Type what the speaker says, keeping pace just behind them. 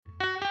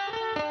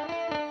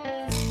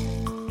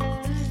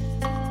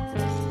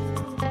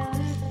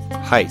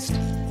Heist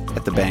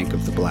at the Bank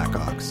of the Black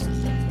Ox.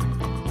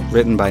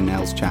 Written by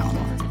Nels Chalmar.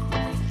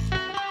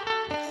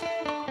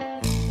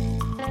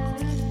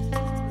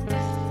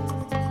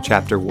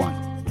 Chapter 1.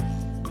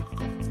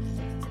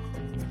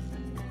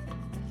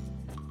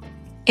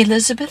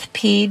 Elizabeth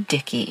P.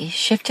 Dickey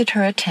shifted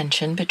her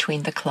attention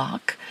between the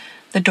clock,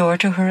 the door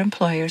to her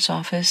employer's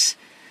office,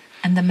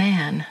 and the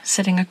man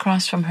sitting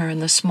across from her in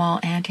the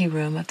small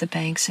anteroom of the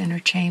bank's inner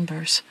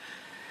chambers.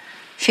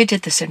 She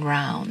did this in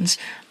rounds,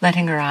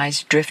 letting her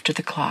eyes drift to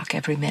the clock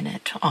every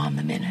minute on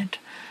the minute.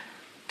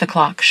 The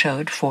clock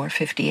showed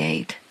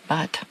 4:58,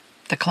 but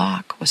the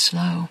clock was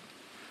slow.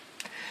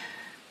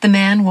 The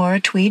man wore a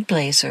tweed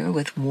blazer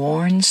with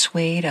worn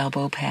suede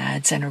elbow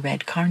pads and a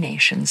red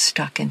carnation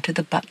stuck into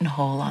the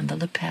buttonhole on the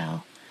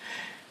lapel.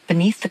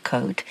 Beneath the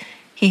coat,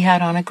 he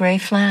had on a gray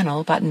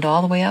flannel buttoned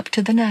all the way up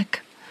to the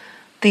neck.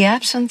 The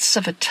absence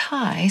of a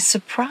tie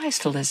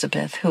surprised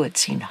Elizabeth, who had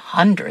seen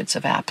hundreds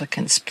of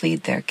applicants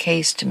plead their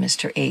case to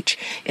Mr. H.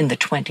 in the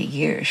 20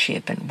 years she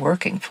had been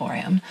working for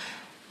him.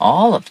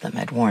 All of them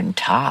had worn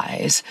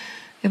ties.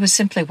 It was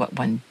simply what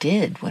one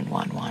did when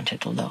one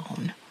wanted a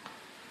loan.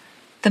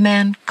 The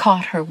man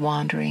caught her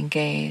wandering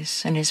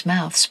gaze, and his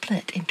mouth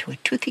split into a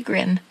toothy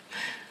grin.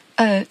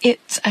 I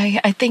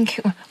think,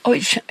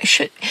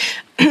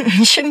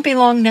 it shouldn't be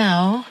long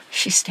now,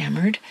 she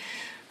stammered.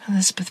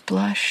 Elizabeth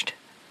blushed.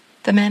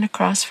 The man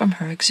across from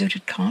her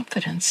exuded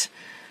confidence.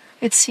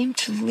 It seemed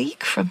to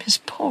leak from his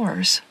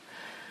pores.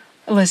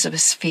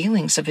 Elizabeth's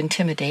feelings of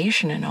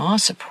intimidation and awe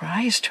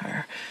surprised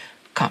her.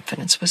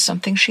 Confidence was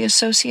something she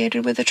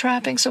associated with the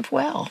trappings of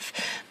wealth,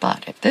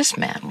 but if this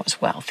man was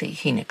wealthy,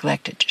 he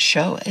neglected to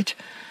show it.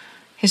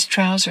 His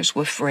trousers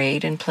were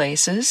frayed in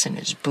places, and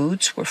his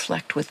boots were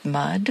flecked with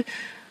mud.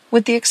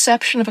 With the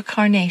exception of a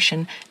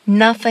carnation,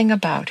 nothing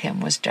about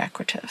him was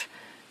decorative,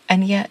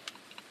 and yet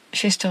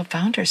she still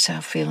found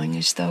herself feeling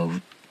as though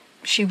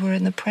she were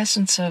in the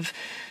presence of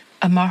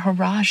a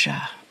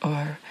Maharaja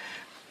or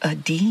a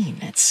dean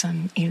at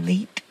some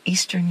elite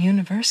Eastern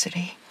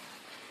university.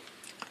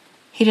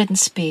 He didn't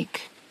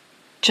speak,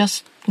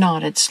 just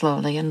nodded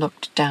slowly and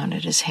looked down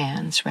at his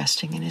hands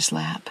resting in his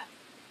lap.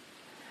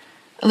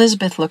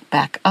 Elizabeth looked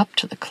back up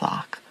to the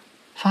clock.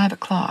 5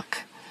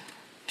 o'clock.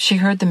 She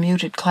heard the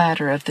muted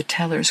clatter of the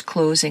tellers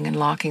closing and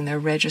locking their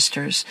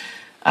registers,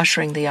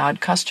 ushering the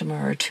odd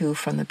customer or two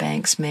from the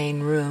bank's main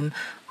room,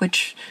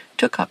 which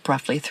took up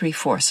roughly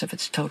 3/4 of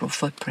its total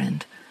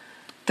footprint.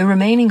 The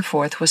remaining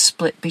fourth was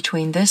split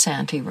between this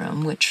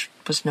anteroom, which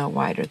was no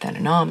wider than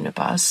an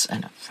omnibus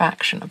and a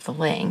fraction of the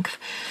length,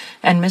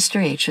 and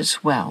Mr.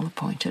 H.'s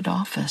well-appointed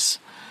office.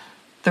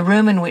 The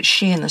room in which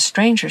she and the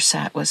stranger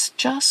sat was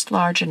just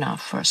large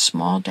enough for a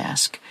small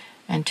desk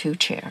and 2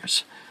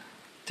 chairs.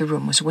 The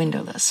room was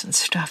windowless and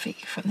stuffy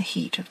from the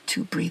heat of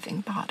 2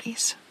 breathing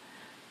bodies.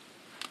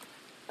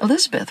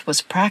 Elizabeth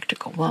was a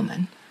practical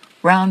woman,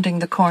 rounding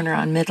the corner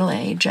on middle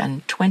age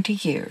and 20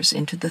 years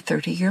into the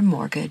 30-year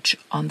mortgage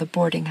on the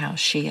boarding house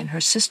she and her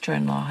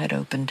sister-in-law had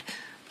opened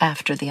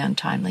after the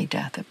untimely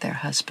death of their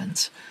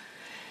husbands.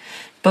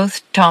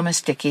 Both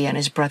Thomas Dickey and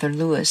his brother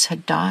Louis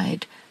had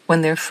died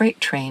when their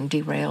freight train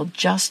derailed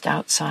just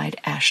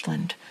outside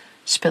Ashland,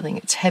 spilling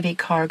its heavy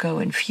cargo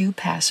and few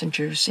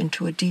passengers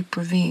into a deep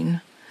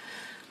ravine.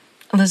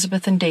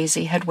 Elizabeth and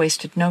Daisy had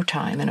wasted no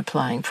time in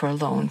applying for a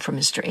loan from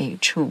Mr.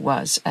 H., who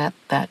was, at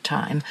that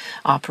time,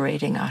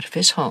 operating out of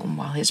his home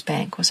while his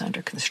bank was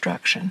under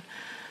construction.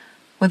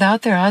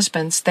 Without their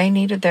husbands, they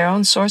needed their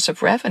own source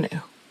of revenue,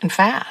 and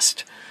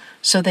fast.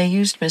 So they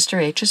used Mr.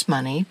 H.'s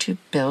money to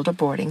build a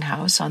boarding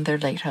house on their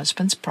late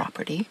husband's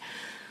property.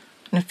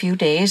 And a few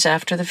days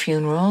after the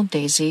funeral,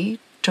 Daisy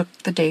took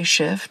the day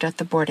shift at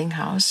the boarding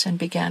house and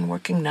began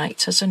working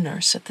nights as a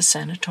nurse at the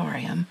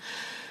sanatorium.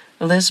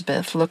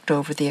 Elizabeth looked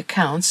over the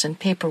accounts and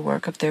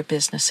paperwork of their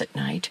business at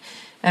night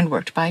and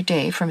worked by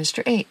day for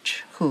Mr.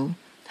 H., who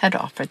had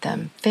offered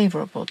them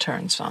favorable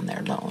terms on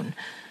their loan,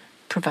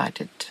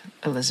 provided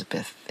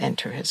Elizabeth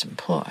enter his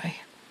employ.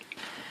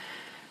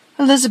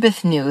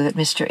 Elizabeth knew that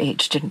Mr.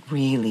 H. didn't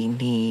really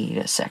need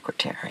a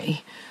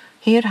secretary.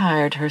 He had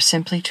hired her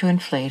simply to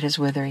inflate his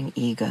withering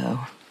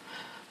ego.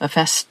 A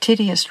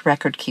fastidious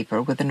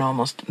record-keeper with an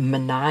almost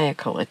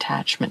maniacal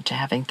attachment to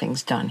having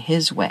things done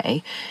his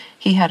way,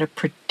 he had a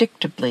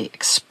predictably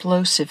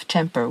explosive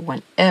temper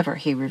whenever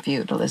he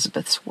reviewed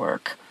Elizabeth's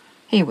work.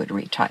 He would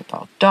retype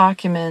all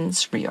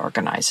documents,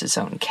 reorganize his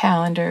own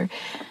calendar,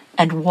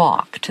 and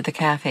walk to the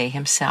cafe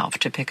himself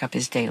to pick up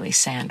his daily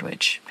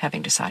sandwich,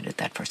 having decided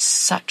that for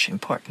such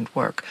important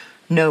work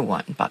no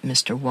one but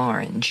Mr.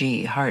 Warren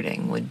G.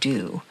 Harding would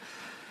do.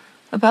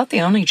 About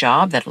the only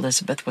job that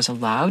Elizabeth was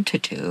allowed to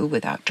do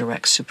without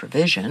direct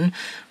supervision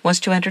was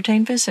to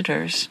entertain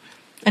visitors,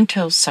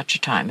 until such a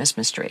time as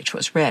Mr. H.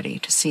 was ready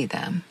to see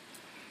them.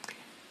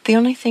 The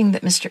only thing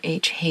that Mr.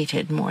 H.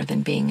 hated more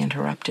than being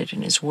interrupted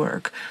in his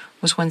work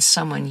was when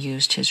someone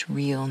used his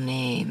real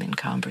name in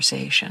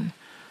conversation.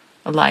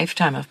 A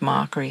lifetime of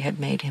mockery had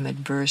made him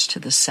adverse to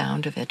the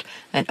sound of it,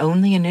 and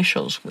only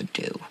initials would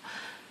do.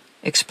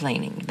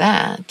 Explaining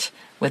that,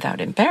 without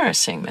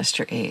embarrassing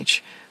Mr.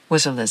 H.,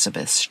 was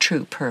Elizabeth's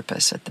true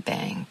purpose at the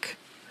bank.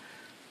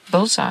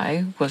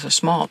 Bullseye was a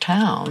small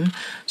town,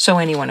 so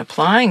anyone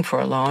applying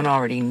for a loan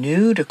already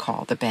knew to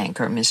call the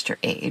banker Mr.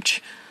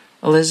 H.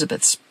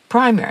 Elizabeth's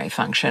primary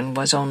function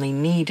was only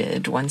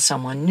needed when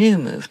someone new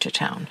moved to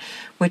town,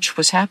 which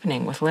was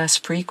happening with less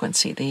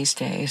frequency these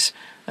days,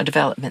 a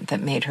development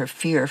that made her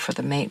fear for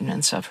the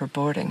maintenance of her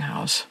boarding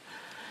house.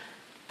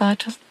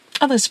 But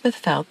Elizabeth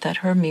felt that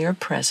her mere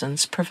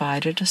presence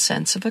provided a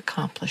sense of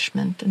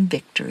accomplishment and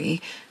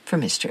victory for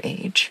Mr.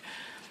 H.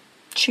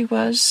 She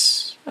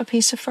was a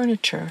piece of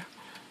furniture,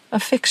 a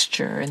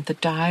fixture in the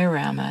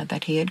diorama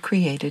that he had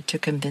created to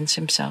convince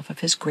himself of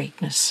his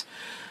greatness,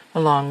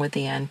 along with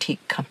the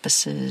antique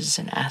compasses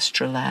and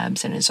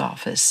astrolabes in his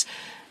office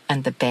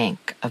and the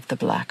Bank of the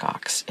Black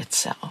Ox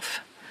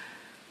itself.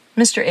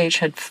 Mr. H.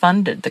 had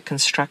funded the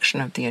construction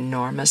of the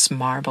enormous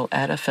marble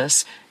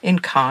edifice,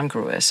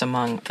 incongruous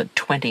among the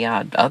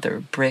 20-odd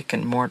other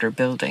brick-and-mortar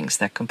buildings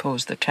that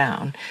composed the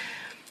town.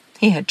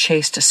 He had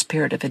chased a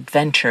spirit of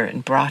adventure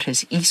and brought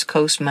his East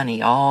Coast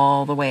money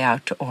all the way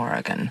out to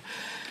Oregon.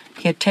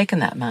 He had taken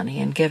that money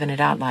and given it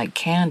out like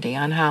candy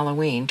on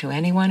Halloween to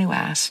anyone who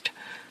asked,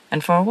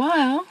 and for a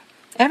while,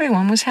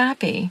 everyone was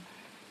happy.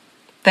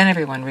 Then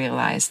everyone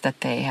realized that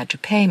they had to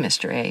pay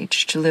Mr.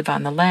 H. to live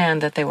on the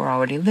land that they were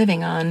already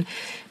living on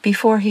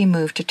before he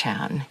moved to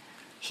town.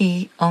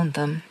 He owned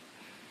them,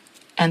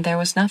 and there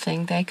was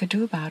nothing they could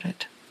do about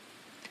it.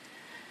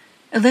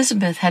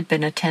 Elizabeth had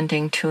been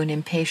attending to an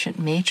impatient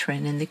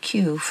matron in the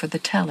queue for the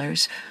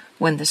tellers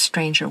when the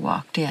stranger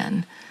walked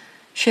in.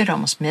 She had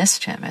almost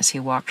missed him as he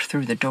walked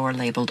through the door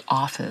labeled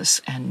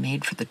office and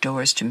made for the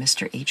doors to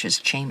Mr. H.'s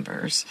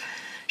chambers.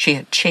 She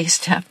had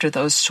chased after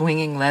those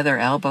swinging leather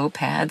elbow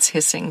pads,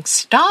 hissing,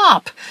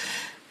 "Stop!"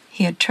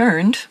 He had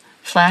turned,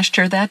 flashed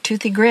her that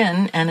toothy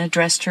grin, and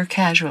addressed her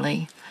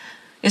casually.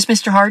 "Is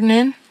Mr. Hardin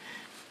in?"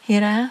 he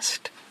had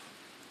asked.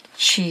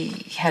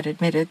 She had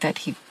admitted that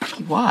he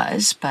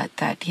was, but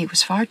that he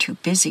was far too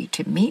busy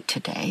to meet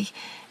today,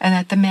 and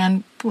that the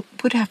man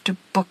would have to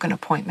book an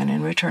appointment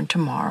and return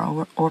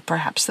tomorrow or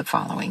perhaps the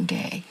following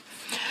day.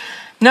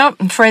 "Nope,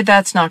 I'm afraid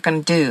that's not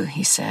going to do,"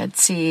 he said.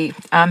 "See,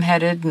 I'm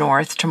headed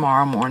north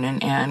tomorrow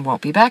morning and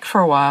won't be back for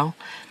a while.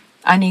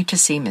 I need to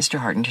see Mr.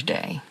 Hardin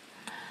today."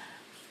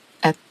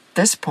 At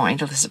this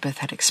point, Elizabeth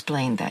had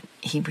explained that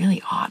he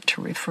really ought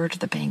to refer to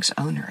the bank's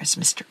owner as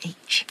Mr.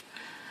 H.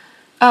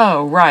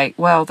 "Oh, right.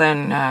 Well,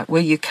 then,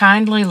 will you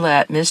kindly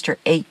let Mr.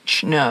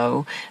 H.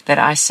 know that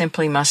I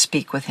simply must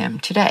speak with him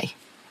today?"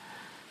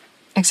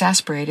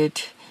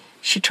 Exasperated,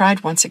 she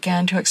tried once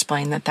again to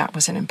explain that that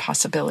was an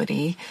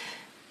impossibility,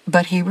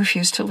 but he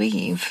refused to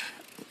leave.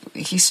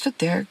 He stood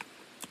there,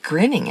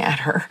 grinning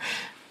at her,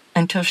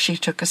 until she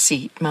took a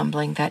seat,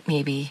 mumbling that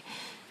maybe,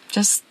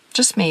 just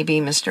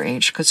maybe, Mr.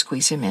 H. could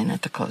squeeze him in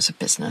at the close of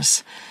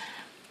business.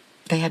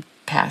 They had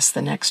passed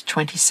the next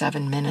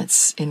 27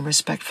 minutes in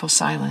respectful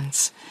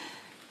silence.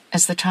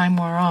 As the time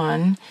wore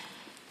on,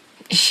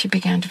 she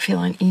began to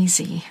feel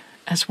uneasy,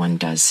 as one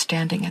does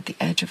standing at the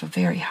edge of a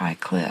very high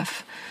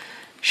cliff.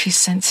 She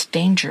sensed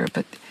danger,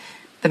 but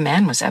the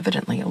man was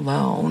evidently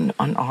alone,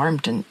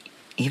 unarmed, and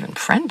even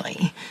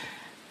friendly.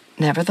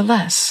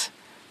 Nevertheless,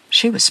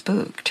 she was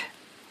spooked.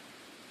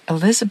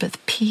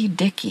 Elizabeth P.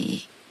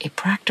 Dickey, a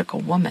practical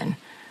woman,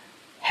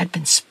 had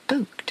been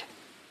spooked.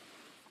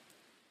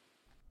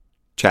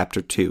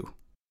 Chapter 2.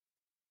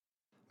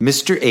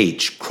 Mr.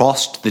 H.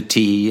 crossed the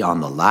T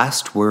on the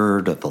last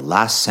word of the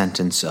last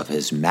sentence of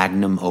his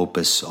magnum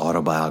opus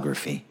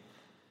autobiography.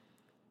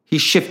 He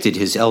shifted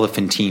his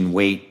elephantine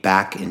weight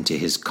back into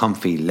his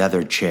comfy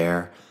leather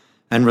chair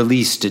and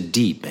released a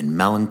deep and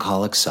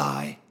melancholic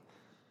sigh.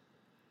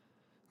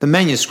 The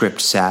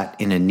manuscript sat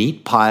in a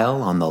neat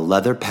pile on the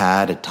leather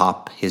pad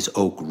atop his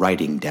oak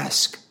writing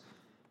desk.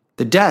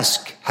 The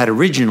desk had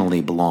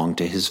originally belonged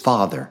to his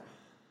father.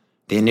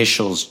 The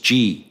initials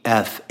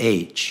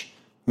G.F.H.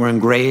 were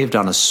engraved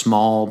on a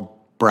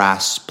small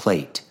brass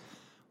plate,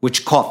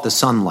 which caught the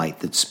sunlight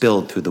that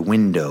spilled through the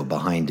window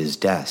behind his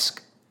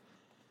desk.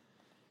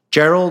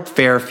 Gerald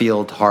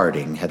Fairfield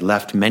Harding had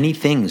left many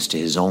things to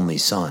his only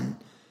son.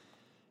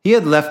 He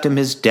had left him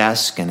his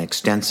desk and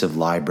extensive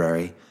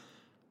library,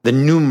 the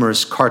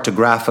numerous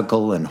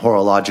cartographical and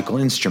horological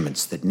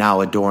instruments that now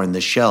adorn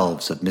the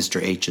shelves of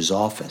Mr. H.'s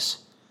office,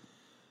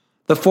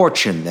 the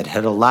fortune that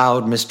had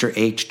allowed Mr.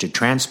 H. to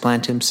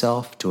transplant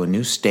himself to a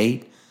new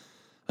state,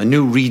 a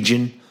new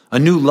region, a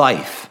new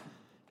life,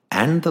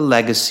 and the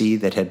legacy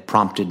that had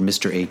prompted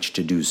Mr. H.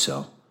 to do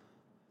so.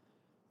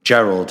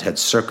 Gerald had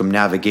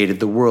circumnavigated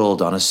the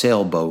world on a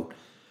sailboat.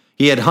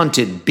 He had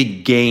hunted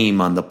big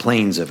game on the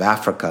plains of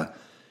Africa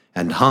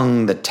and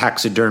hung the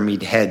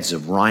taxidermied heads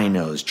of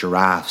rhinos,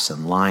 giraffes,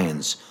 and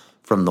lions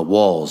from the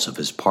walls of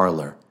his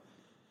parlor.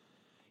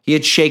 He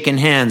had shaken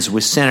hands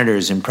with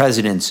senators and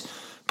presidents,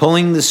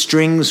 pulling the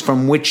strings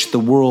from which the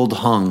world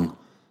hung.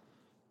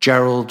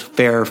 Gerald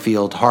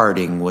Fairfield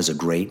Harding was a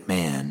great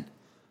man.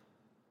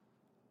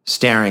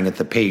 Staring at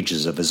the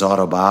pages of his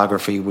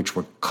autobiography, which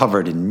were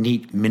covered in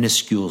neat,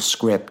 minuscule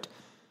script,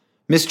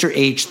 Mr.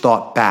 H.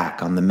 thought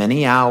back on the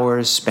many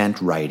hours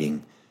spent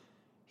writing,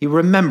 He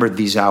remembered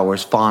these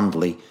hours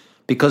fondly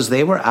because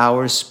they were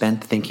hours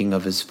spent thinking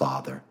of his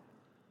father.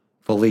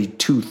 Fully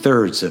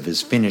 2/3 of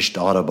his finished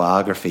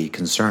autobiography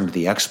concerned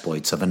the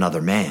exploits of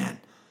another man.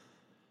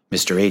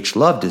 Mr. H.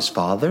 loved his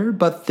father,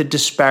 but the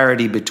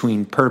disparity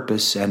between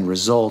purpose and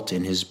result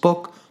in his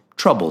book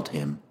troubled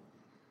him.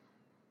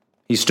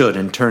 He stood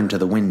and turned to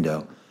the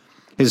window.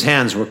 His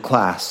hands were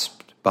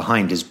clasped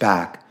behind his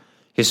back,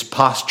 his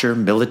posture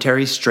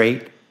military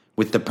straight,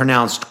 with the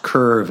pronounced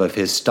curve of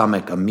his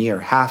stomach a mere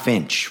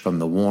half-inch from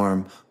the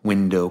warm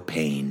window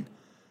pane.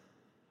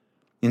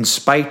 In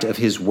spite of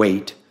his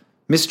weight,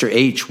 Mr.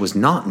 H. was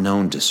not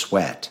known to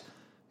sweat,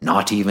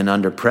 not even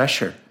under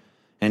pressure,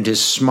 and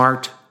his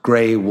smart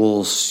gray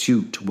wool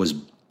suit was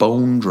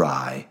bone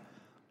dry.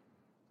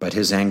 But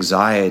his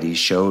anxiety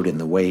showed in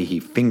the way he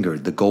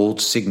fingered the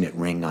gold signet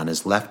ring on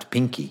his left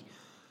pinky,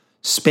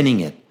 spinning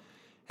it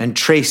and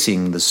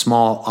tracing the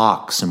small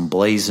ox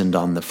emblazoned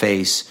on the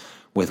face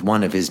with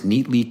one of his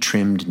neatly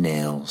trimmed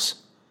nails.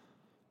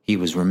 He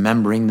was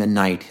remembering the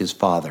night his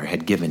father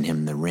had given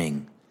him the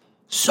ring.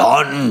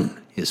 "Son!"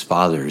 His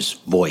father's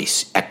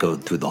voice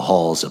echoed through the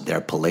halls of their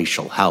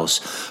palatial house,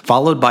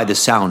 followed by the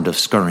sound of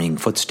scurrying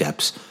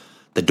footsteps.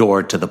 The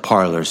door to the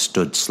parlor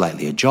stood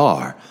slightly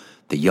ajar.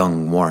 The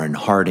young Warren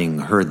Harding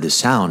heard the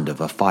sound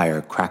of a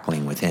fire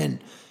crackling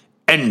within.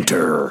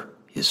 "Enter!"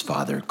 his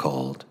father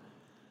called.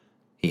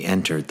 He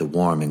entered the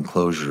warm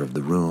enclosure of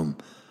the room.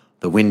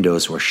 The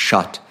windows were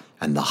shut,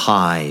 and the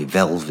high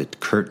velvet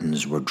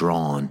curtains were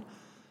drawn.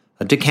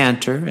 A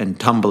decanter and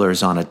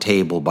tumblers on a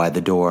table by the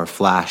door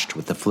flashed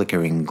with the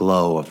flickering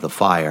glow of the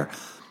fire,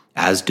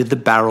 as did the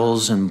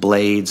barrels and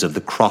blades of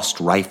the crossed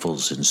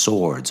rifles and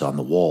swords on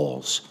the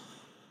walls.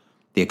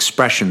 The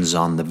expressions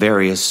on the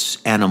various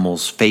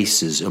animals'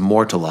 faces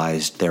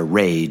immortalized their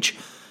rage.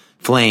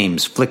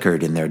 Flames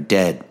flickered in their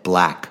dead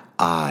black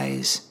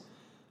eyes.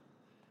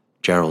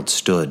 Gerald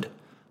stood,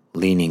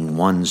 leaning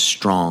one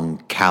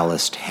strong,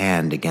 calloused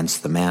hand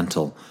against the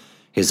mantel,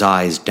 his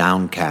eyes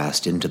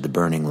downcast into the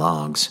burning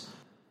logs.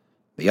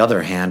 The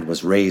other hand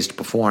was raised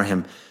before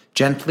him,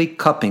 gently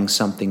cupping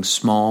something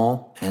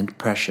small and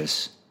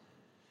precious.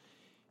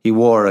 He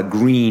wore a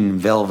green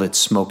velvet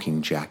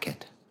smoking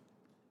jacket.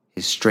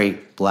 His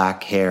straight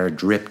black hair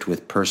dripped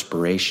with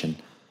perspiration.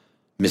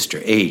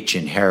 Mr. H.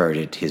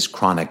 inherited his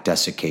chronic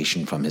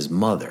desiccation from his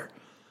mother,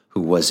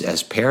 who was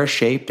as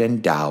pear-shaped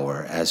and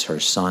dour as her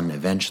son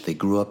eventually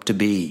grew up to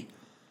be.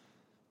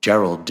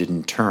 Gerald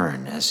didn't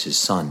turn as his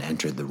son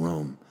entered the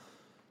room.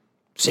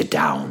 "Sit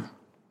down."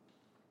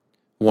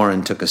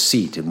 Warren took a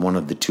seat in one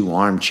of the two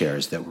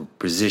armchairs that were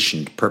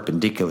positioned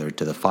perpendicular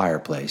to the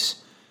fireplace.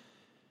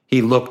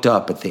 He looked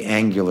up at the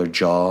angular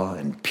jaw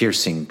and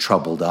piercing,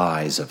 troubled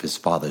eyes of his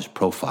father's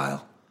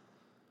profile.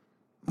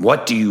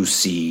 "What do you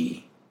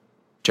see?"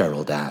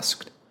 Gerald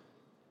asked.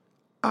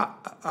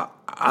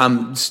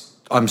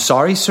 I'm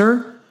sorry,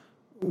 sir?"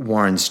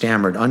 Warren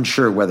stammered,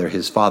 unsure whether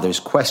his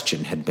father's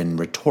question had been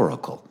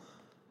rhetorical.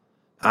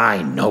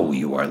 "I know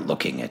you are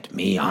looking at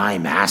me.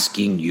 I'm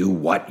asking you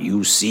what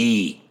you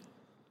see."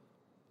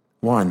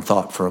 Warren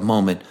thought for a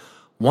moment,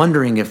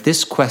 wondering if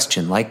this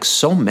question, like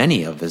so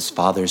many of his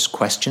father's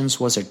questions,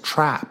 was a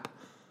trap,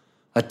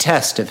 a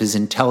test of his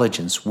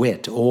intelligence,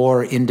 wit,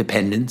 or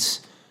independence.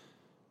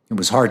 It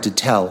was hard to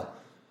tell,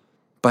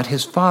 but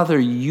his father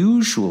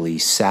usually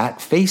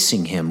sat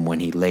facing him when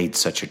he laid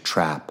such a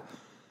trap,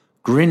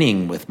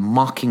 grinning with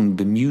mocking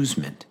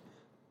bemusement.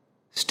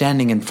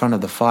 Standing in front of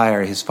the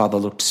fire, his father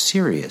looked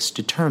serious,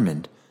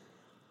 determined.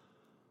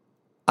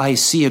 "I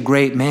see a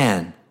great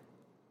man."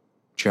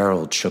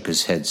 Gerald shook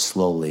his head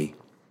slowly.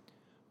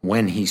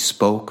 When he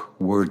spoke,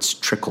 words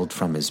trickled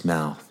from his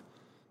mouth.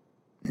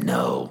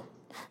 "No.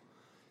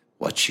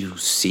 What you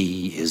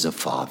see is a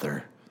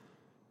father,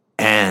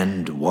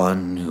 and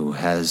one who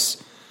has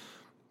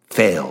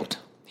failed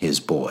his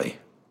boy."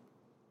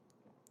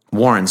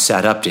 Warren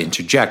sat up to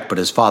interject, but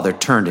his father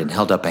turned and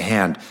held up a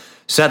hand.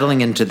 Settling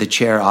into the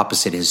chair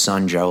opposite his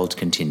son, Gerald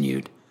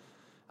continued,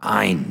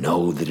 "I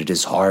know that it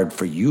is hard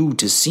for you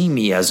to see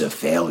me as a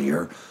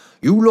failure.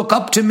 You look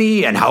up to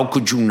me, and how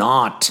could you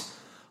not?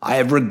 I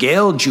have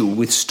regaled you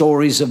with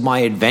stories of my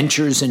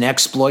adventures and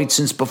exploits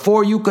since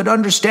before you could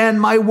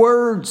understand my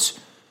words."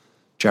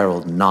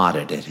 Gerald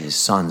nodded at his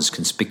son's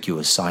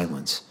conspicuous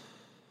silence.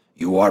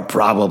 "You are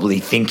probably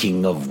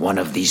thinking of one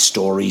of these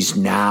stories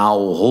now,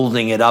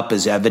 holding it up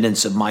as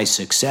evidence of my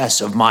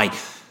success, of my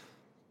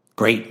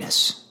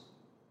greatness."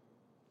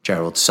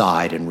 Gerald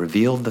sighed and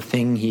revealed the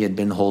thing he had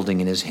been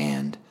holding in his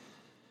hand.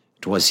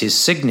 It was his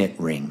signet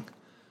ring,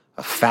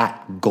 a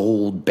fat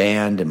gold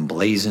band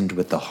emblazoned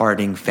with the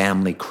Harding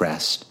family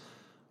crest,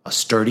 a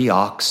sturdy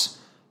ox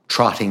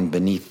trotting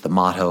beneath the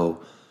motto,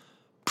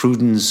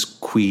 Prudens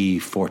qui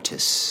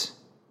fortis.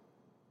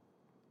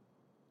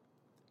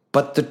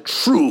 "But the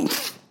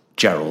truth,"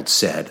 Gerald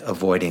said,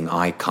 avoiding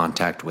eye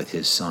contact with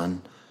his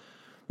son,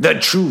 "the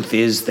truth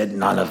is that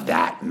none of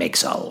that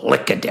makes a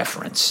lick of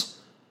difference.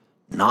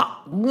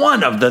 Not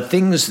one of the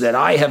things that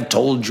I have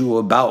told you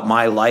about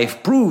my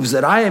life proves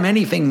that I am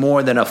anything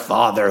more than a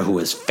father who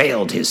has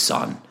failed his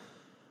son.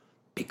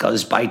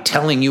 because by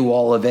telling you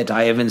all of it,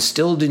 I have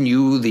instilled in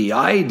you the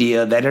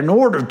idea that in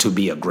order to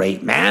be a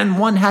great man,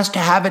 one has to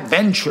have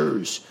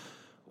adventures,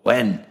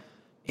 when,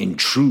 in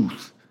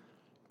truth,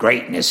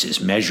 greatness is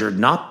measured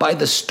not by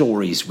the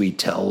stories we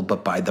tell,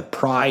 but by the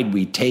pride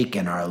we take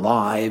in our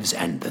lives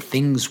and the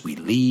things we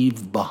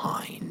leave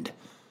behind."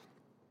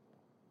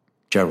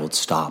 Gerald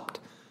stopped,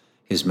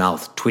 his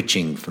mouth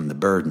twitching from the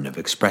burden of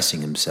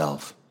expressing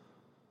himself.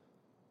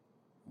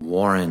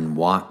 Warren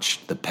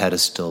watched the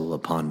pedestal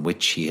upon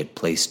which he had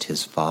placed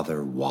his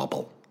father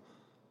wobble.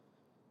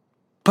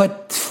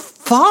 "But,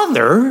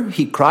 Father,"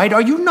 he cried,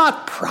 "are you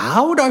not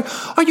proud?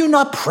 Are you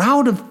not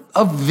proud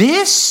of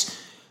this?"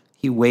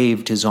 He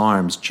waved his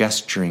arms,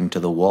 gesturing to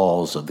the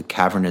walls of the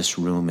cavernous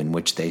room in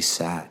which they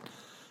sat.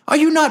 "Are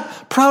you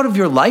not proud of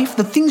your life,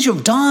 the things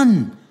you've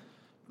done?"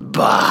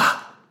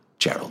 "Bah!"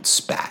 Gerald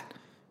spat.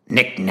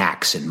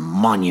 "Knickknacks and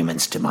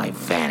monuments to my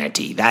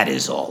vanity, that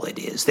is all it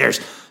is. There's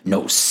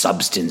no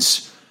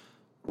substance.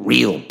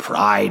 Real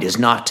pride is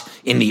not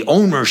in the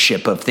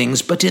ownership of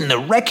things, but in the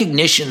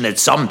recognition that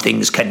some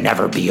things can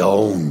never be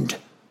owned."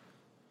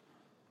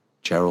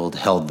 Gerald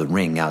held the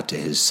ring out to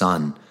his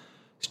son,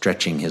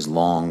 stretching his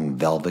long,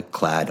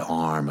 velvet-clad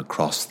arm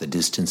across the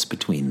distance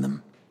between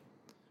them.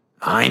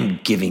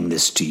 "I'm giving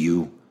this to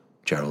you,"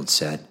 Gerald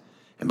said.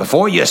 "And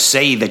before you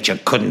say that you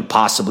couldn't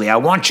possibly, I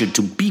want you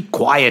to be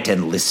quiet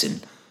and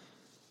listen.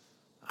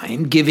 I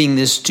am giving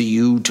this to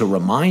you to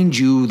remind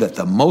you that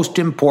the most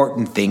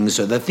important things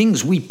are the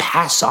things we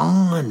pass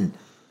on.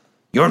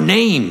 Your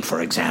name, for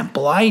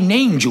example. I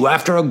named you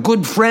after a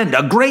good friend,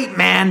 a great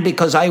man,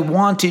 because I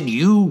wanted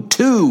you,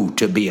 too,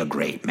 to be a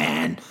great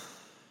man.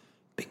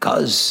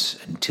 Because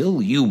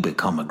until you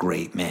become a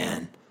great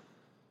man,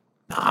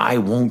 I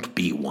won't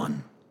be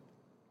one."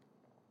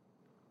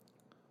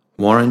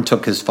 Warren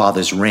took his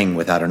father's ring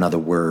without another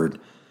word,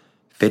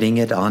 fitting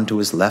it onto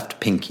his left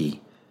pinky,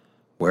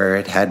 where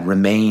it had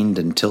remained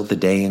until the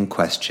day in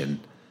question,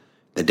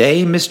 the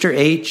day Mr.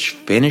 H.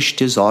 finished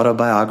his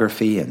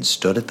autobiography and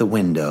stood at the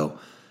window,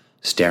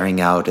 staring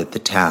out at the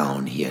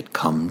town he had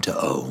come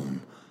to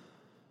own.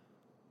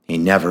 He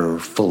never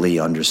fully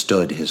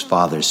understood his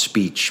father's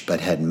speech,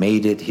 but had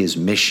made it his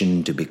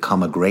mission to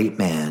become a great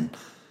man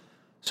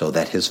so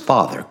that his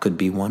father could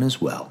be one as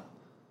well.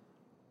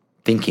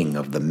 Thinking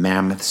of the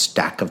mammoth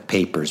stack of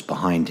papers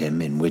behind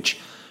him in which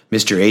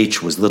Mr.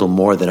 H. was little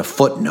more than a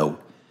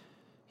footnote,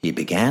 he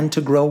began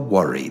to grow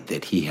worried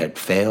that he had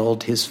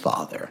failed his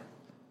father.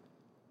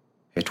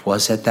 It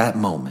was at that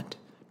moment,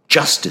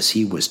 just as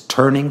he was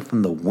turning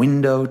from the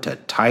window to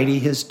tidy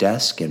his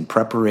desk in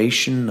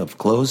preparation of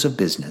close of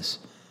business,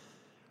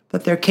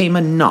 that there came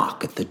a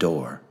knock at the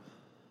door.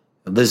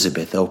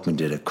 Elizabeth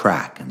opened it a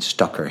crack and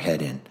stuck her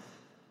head in.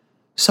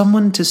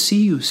 "Someone to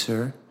see you,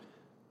 sir.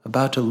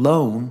 About a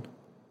loan."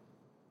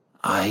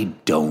 "I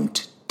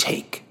don't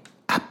take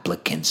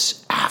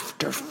applicants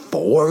after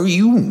 4,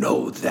 you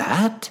know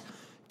that.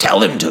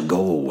 Tell him to go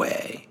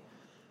away."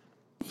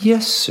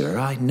 "Yes, sir,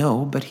 I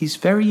know, but he's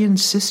very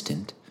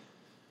insistent."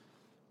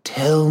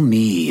 "Tell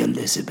me,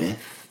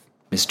 Elizabeth,"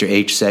 Mr.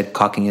 H. said,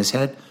 cocking his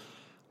head,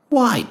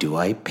 "why do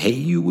I pay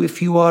you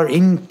if you are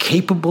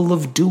incapable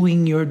of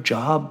doing your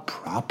job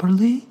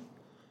properly?"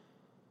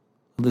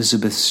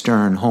 Elizabeth's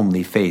stern,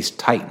 homely face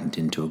tightened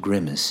into a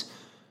grimace.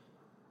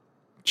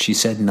 She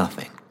said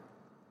nothing.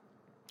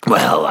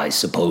 "Well, I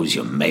suppose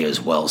you may as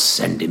well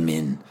send him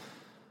in.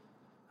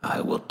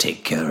 I will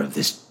take care of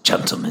this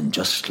gentleman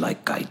just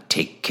like I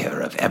take care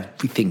of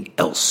everything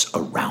else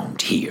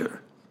around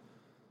here."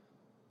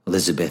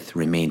 Elizabeth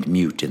remained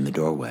mute in the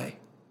doorway.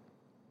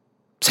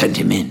 "Send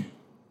him in,"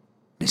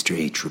 Mr.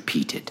 H.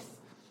 repeated.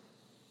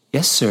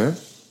 "Yes, sir."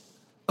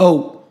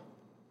 "Oh,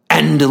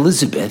 and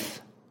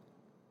Elizabeth,"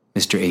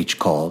 Mr. H.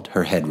 called,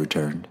 her head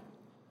returned.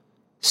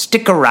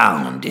 "Stick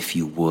around, if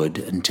you would,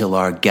 until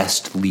our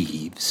guest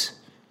leaves."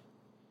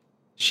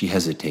 She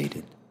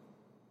hesitated.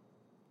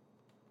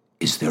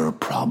 "Is there a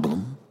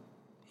problem?"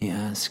 he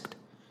asked.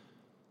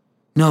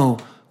 "No,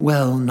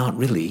 well, not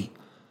really.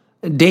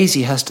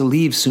 Daisy has to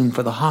leave soon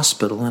for the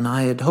hospital, and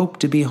I had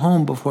hoped to be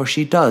home before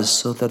she does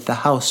so that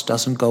the house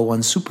doesn't go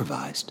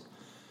unsupervised."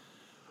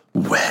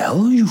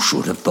 "Well, you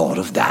should have thought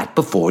of that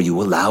before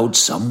you allowed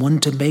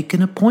someone to make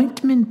an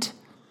appointment.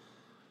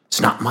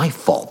 It's not my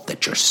fault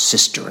that your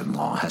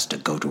sister-in-law has to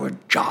go to her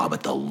job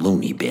at the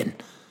loony bin,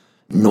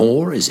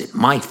 nor is it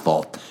my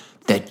fault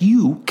that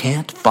you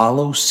can't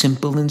follow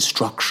simple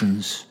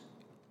instructions,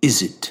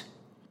 is it?"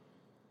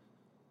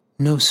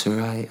 "No,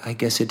 sir, I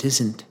guess it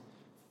isn't."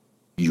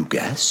 "You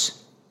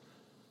guess?"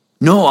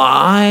 "No,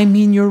 I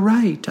mean you're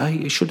right.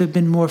 I should have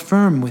been more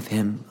firm with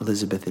him,"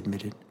 Elizabeth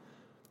admitted.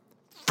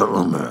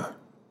 "Firmer.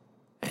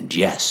 And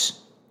yes,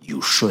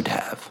 you should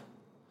have."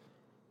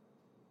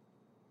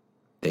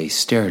 They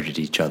stared at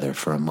each other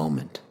for a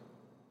moment.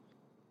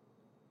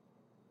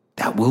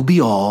 "That will be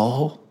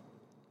all,"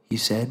 he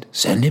said.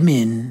 "Send him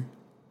in."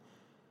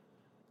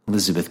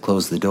 Elizabeth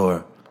closed the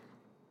door.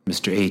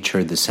 Mr. H.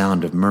 heard the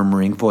sound of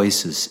murmuring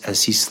voices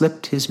as he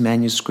slipped his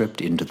manuscript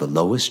into the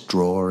lowest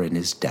drawer in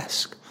his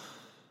desk,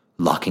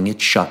 locking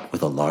it shut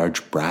with a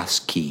large brass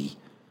key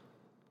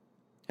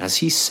As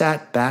he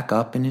sat back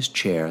up in his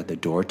chair, the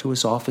door to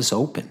his office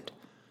opened,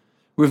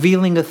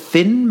 revealing a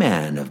thin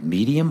man of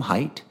medium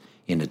height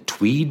in a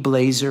tweed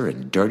blazer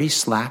and dirty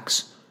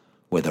slacks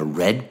with a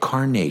red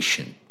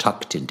carnation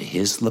tucked into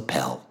his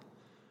lapel.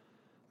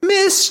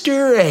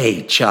 "Mr.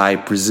 H, I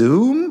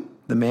presume?"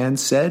 the man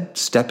said,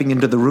 stepping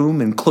into the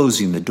room and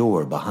closing the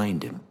door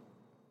behind him.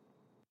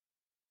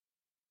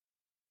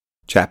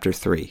 Chapter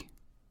 3.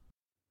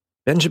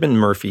 Benjamin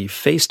Murphy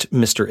faced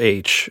Mr.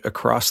 H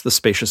across the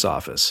spacious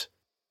office.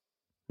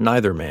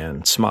 Neither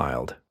man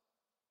smiled.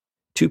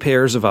 Two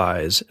pairs of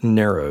eyes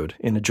narrowed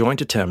in a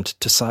joint attempt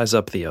to size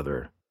up the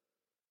other.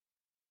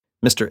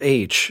 Mr.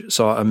 H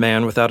saw a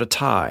man without a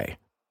tie.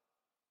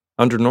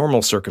 Under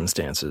normal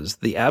circumstances,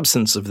 the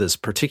absence of this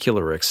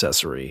particular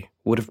accessory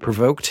would have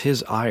provoked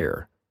his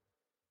ire.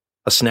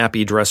 A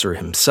snappy dresser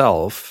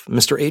himself,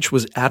 Mr. H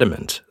was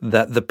adamant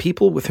that the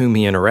people with whom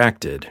he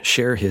interacted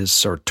share his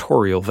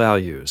sartorial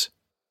values,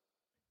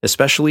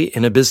 especially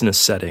in a business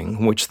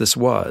setting, which this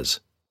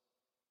was.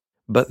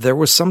 But there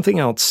was something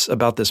else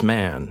about this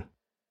man.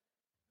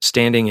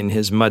 Standing in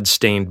his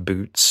mud-stained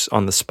boots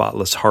on the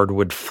spotless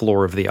hardwood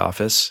floor of the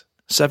office,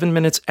 7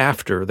 minutes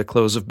after the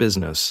close of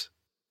business,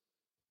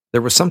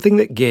 there was something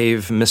that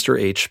gave Mr.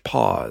 H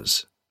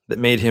pause, that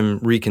made him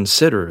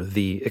reconsider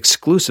the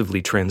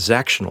exclusively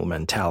transactional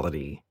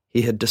mentality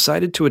he had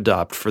decided to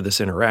adopt for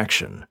this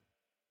interaction.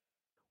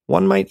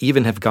 One might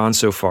even have gone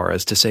so far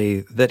as to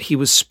say that he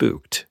was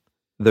spooked,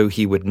 though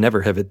he would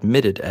never have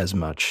admitted as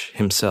much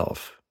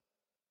himself.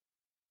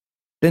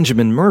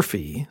 Benjamin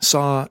Murphy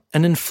saw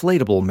an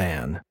inflatable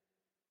man.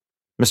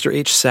 Mr.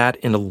 H sat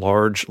in a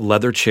large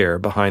leather chair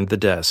behind the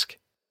desk.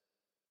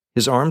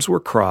 His arms were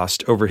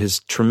crossed over his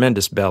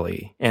tremendous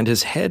belly, and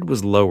his head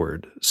was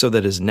lowered so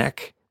that his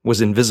neck was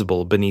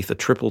invisible beneath a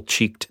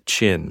triple-cheeked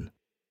chin.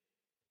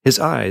 His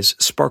eyes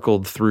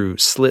sparkled through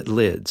slit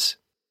lids.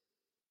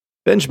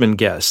 Benjamin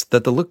guessed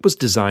that the look was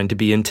designed to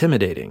be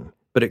intimidating,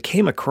 but it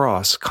came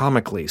across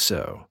comically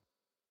so.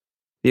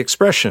 The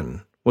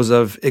expression was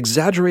of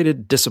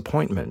exaggerated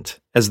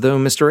disappointment, as though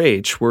Mr.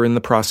 H were in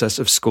the process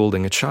of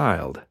scolding a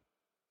child.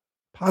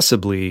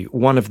 Possibly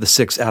one of the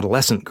 6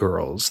 adolescent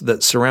girls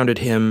that surrounded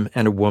him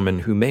and a woman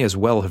who may as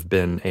well have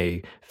been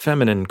a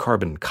feminine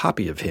carbon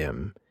copy of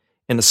him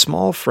in a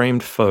small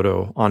framed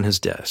photo on his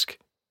desk.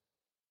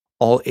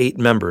 All 8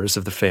 members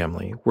of the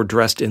family were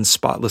dressed in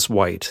spotless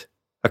white,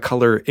 a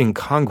color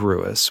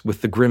incongruous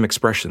with the grim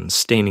expressions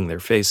staining their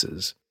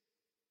faces.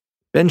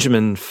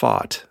 Benjamin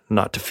fought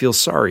not to feel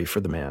sorry for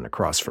the man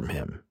across from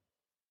him.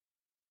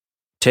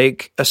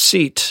 "Take a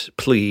seat,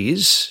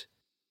 please."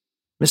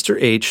 Mr.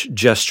 H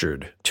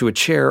gestured to a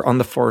chair on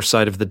the far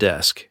side of the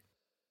desk,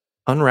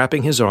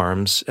 unwrapping his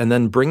arms and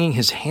then bringing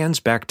his hands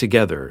back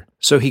together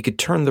so he could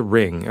turn the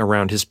ring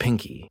around his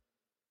pinky.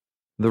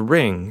 The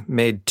ring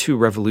made 2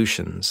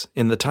 revolutions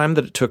in the time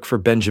that it took for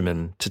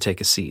Benjamin to take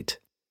a seat.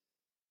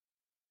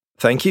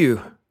 "Thank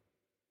you,"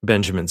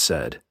 Benjamin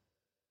said.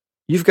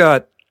 "You've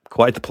got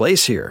quite the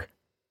place here."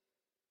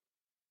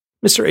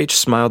 Mr. H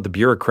smiled the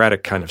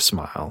bureaucratic kind of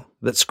smile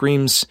that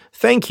screams,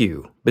 "Thank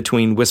you,"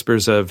 between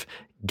whispers of,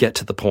 "Get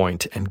to the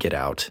point and get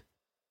out."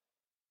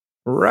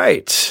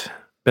 "Right,"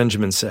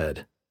 Benjamin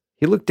said.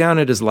 He looked down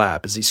at his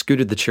lap as he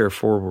scooted the chair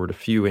forward a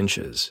few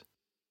inches.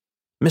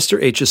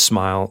 Mr. H's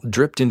smile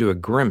dripped into a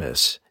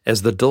grimace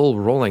as the dull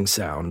rolling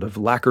sound of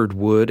lacquered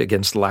wood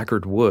against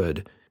lacquered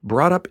wood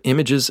brought up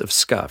images of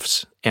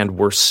scuffs and,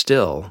 worse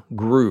still,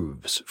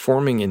 grooves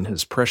forming in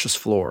his precious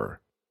floor.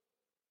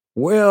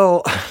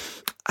 "Well,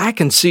 I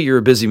can see you're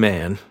a busy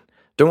man.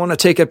 Don't want to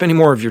take up any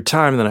more of your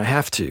time than I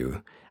have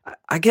to.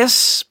 I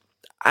guess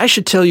I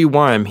should tell you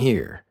why I'm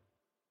here."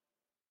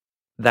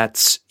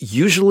 "That's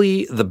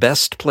usually the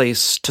best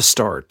place to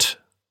start,"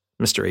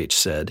 Mr. H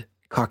said,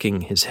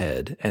 cocking his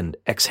head and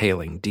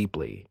exhaling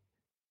deeply.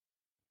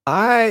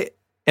 "I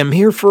am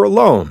here for a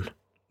loan,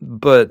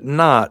 but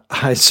not,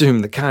 I assume,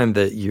 the kind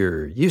that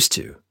you're used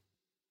to."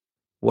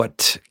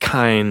 "What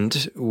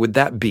kind would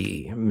that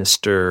be,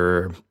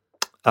 Mr.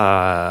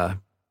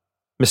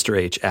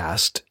 H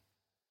asked.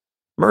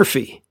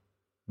 "Murphy,"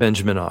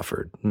 Benjamin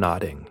offered,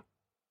 nodding.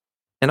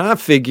 "And I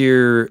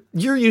figure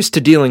you're used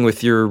to dealing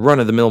with your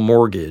run-of-the-mill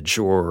mortgage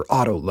or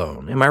auto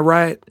loan, am I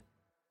right?"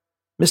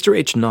 Mr.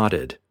 H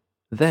nodded,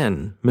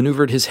 then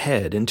maneuvered his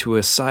head into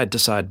a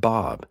side-to-side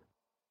bob.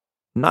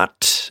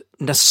 "Not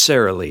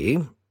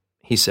necessarily,"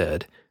 he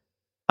said.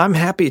 "I'm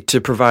happy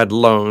to provide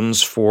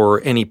loans for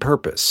any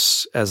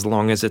purpose, as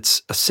long as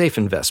it's a safe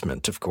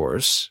investment, of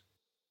course."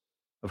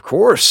 "Of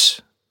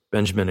course,"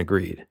 Benjamin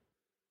agreed.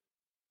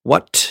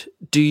 "What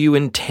do you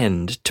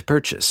intend to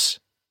purchase?"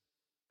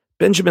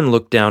 Benjamin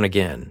looked down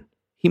again.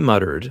 He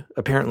muttered,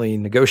 apparently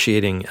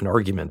negotiating an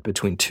argument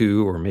between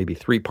 2 or maybe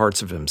 3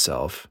 parts of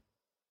himself.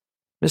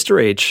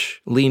 Mr.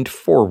 H leaned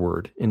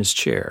forward in his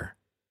chair.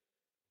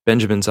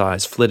 Benjamin's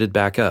eyes flitted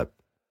back up.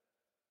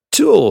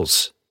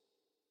 "Tools!"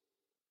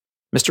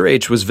 Mr.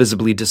 H was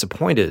visibly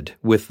disappointed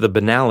with the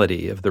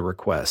banality of the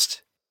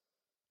request.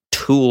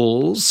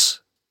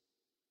 "Tools?"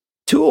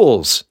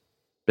 "Tools,"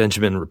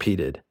 Benjamin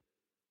repeated.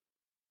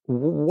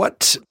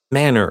 What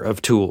manner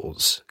of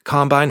tools?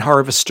 Combine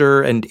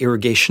harvester and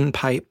irrigation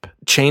pipe,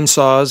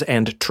 chainsaws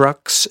and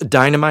trucks,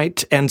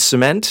 dynamite and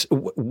cement?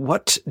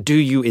 What do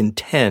you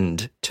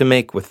intend to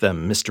make with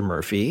them, Mr.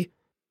 Murphy?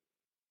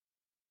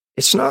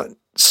 It's not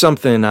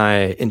something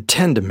I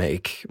intend to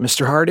make,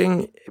 Mr.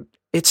 Harding.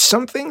 It's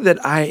something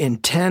that I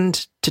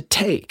intend to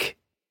take.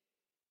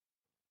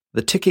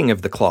 The ticking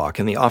of the clock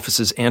in the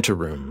office's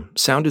anteroom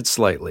sounded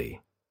slightly,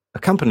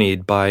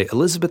 accompanied by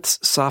Elizabeth's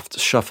soft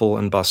shuffle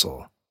and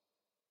bustle.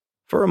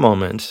 For a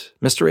moment,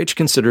 Mr. H.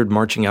 considered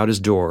marching out his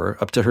door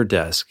up to her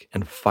desk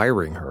and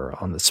firing her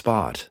on the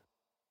spot.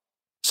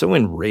 So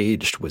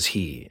enraged was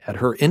he at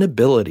her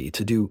inability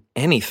to do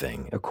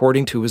anything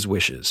according to his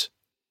wishes.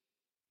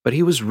 But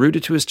he was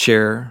rooted to his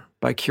chair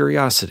by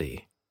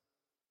curiosity.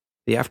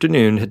 The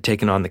afternoon had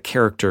taken on the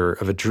character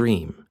of a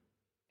dream,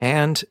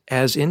 and,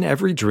 as in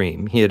every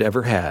dream he had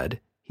ever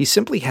had, he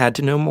simply had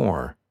to know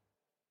more.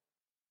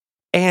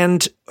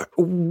 "And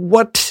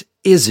what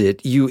is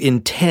it you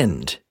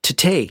intend to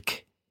take?"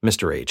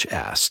 Mr. H.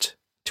 asked,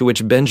 to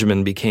which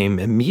Benjamin became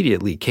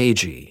immediately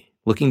cagey,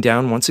 looking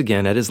down once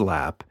again at his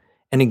lap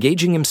and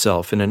engaging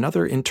himself in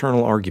another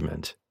internal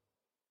argument.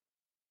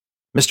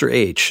 Mr.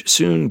 H.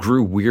 soon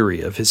grew weary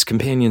of his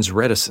companion's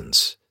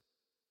reticence.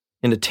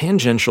 In a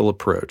tangential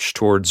approach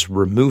towards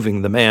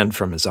removing the man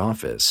from his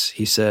office,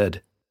 he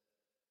said,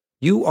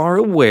 "You are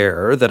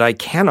aware that I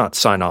cannot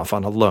sign off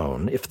on a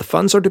loan if the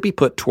funds are to be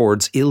put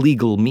towards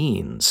illegal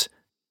means."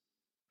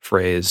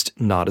 Phrased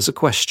not as a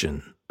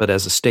question, but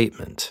as a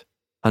statement.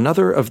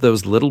 Another of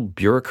those little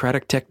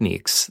bureaucratic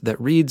techniques that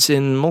reads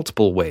in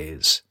multiple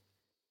ways,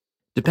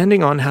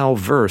 depending on how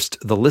versed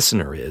the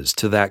listener is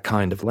to that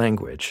kind of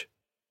language.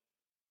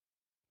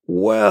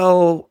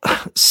 "Well,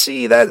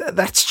 see,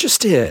 that's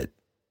just it,"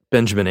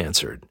 Benjamin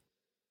answered.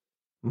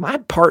 "My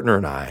partner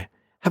and I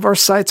have our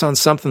sights on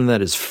something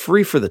that is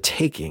free for the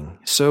taking,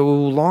 so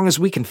long as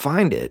we can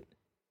find it."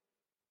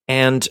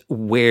 "And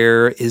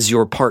where is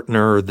your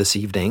partner this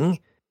evening?"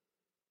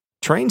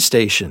 "Train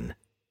station.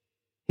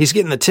 He's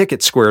getting the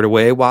ticket squared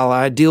away while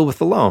I deal with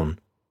the loan."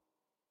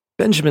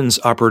 Benjamin's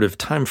operative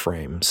time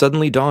frame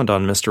suddenly dawned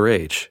on Mr.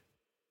 H.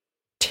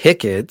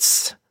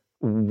 "Tickets?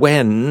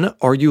 When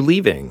are you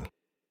leaving?"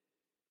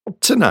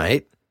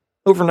 "Tonight.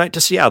 Overnight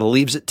to Seattle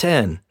leaves at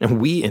 10,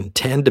 and we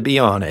intend to be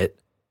on it."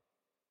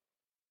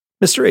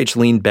 Mr. H.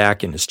 leaned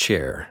back in his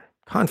chair,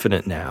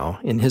 confident now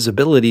in his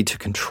ability to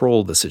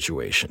control the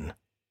situation.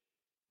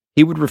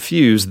 He would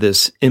refuse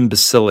this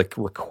imbecilic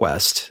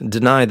request,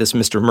 deny this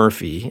Mr.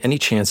 Murphy any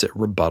chance at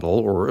rebuttal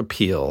or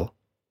appeal,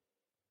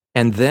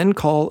 and then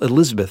call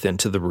Elizabeth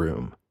into the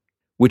room,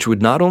 which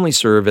would not only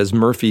serve as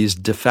Murphy's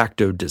de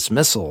facto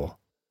dismissal,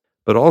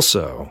 but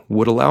also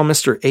would allow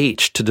Mr.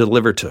 H. to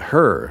deliver to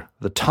her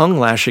the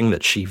tongue-lashing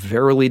that she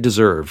verily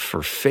deserved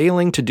for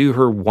failing to do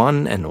her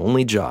one and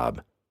only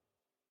job.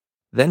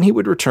 Then he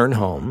would return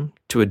home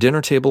to a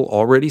dinner table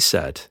already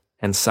set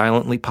and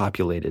silently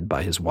populated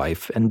by his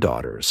wife and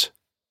daughters.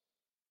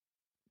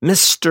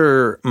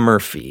 "Mr.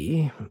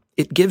 Murphy,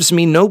 it gives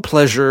me no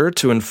pleasure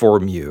to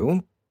inform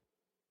you."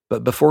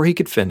 But before he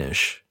could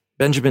finish,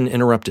 Benjamin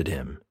interrupted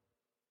him.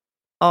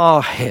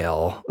 "Oh,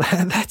 hell,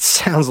 that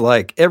sounds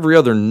like every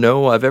other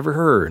no I've ever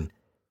heard.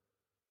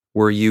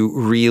 Were you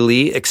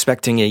really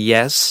expecting a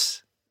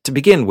yes? To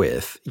begin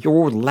with,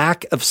 your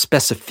lack of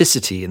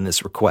specificity in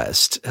this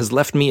request has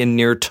left me in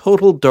near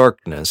total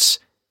darkness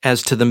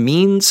as to the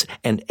means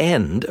and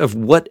end of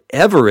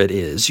whatever it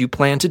is you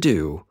plan to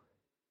do.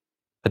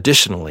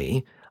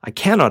 Additionally, I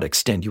cannot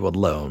extend you a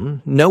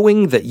loan,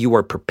 knowing that you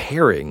are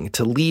preparing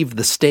to leave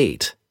the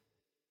state.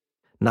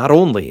 Not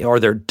only are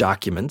there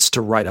documents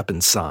to write up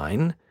and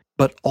sign,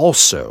 but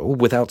also,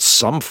 without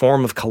some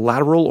form of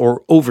collateral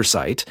or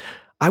oversight,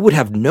 I would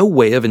have no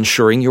way of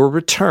ensuring your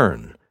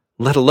return,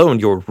 let alone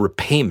your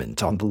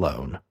repayment on the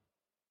loan.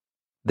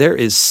 There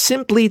is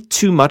simply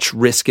too much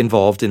risk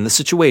involved in the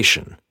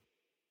situation."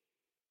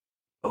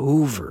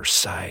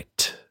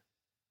 "Oversight,"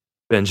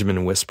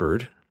 Benjamin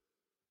whispered,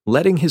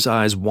 letting his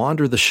eyes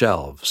wander the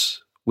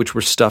shelves, which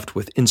were stuffed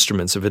with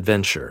instruments of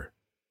adventure.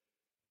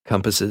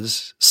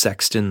 Compasses,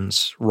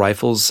 sextants,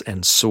 rifles,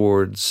 and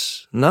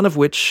swords, none of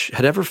which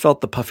had ever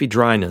felt the puffy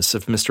dryness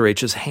of Mr.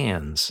 H.'s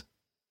hands.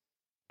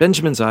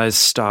 Benjamin's eyes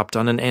stopped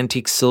on an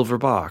antique silver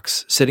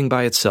box sitting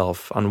by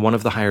itself on one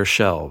of the higher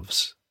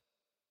shelves.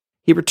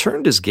 He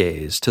returned his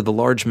gaze to the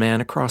large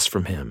man across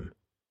from him.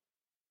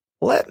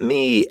 "Let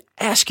me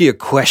ask you a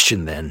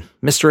question then,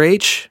 Mr.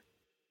 H."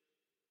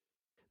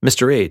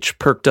 Mr. H.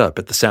 perked up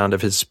at the sound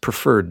of his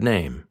preferred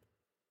name.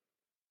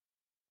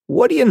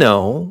 "What do you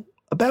know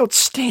about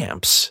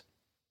stamps?"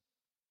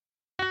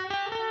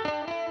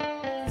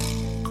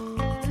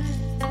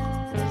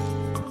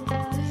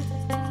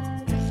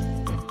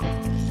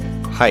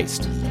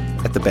 Heist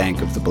at the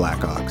Bank of the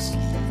Black Ox.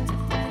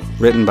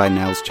 Written by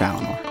Nels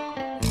Challenor.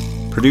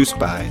 Produced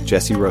by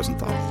Jesse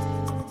Rosenthal.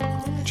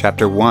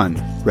 Chapter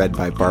 1, read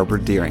by Barbara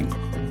Deering.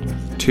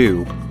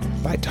 2,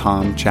 by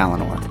Tom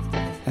Challenor.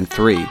 And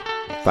 3,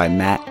 by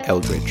Matt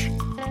Eldridge.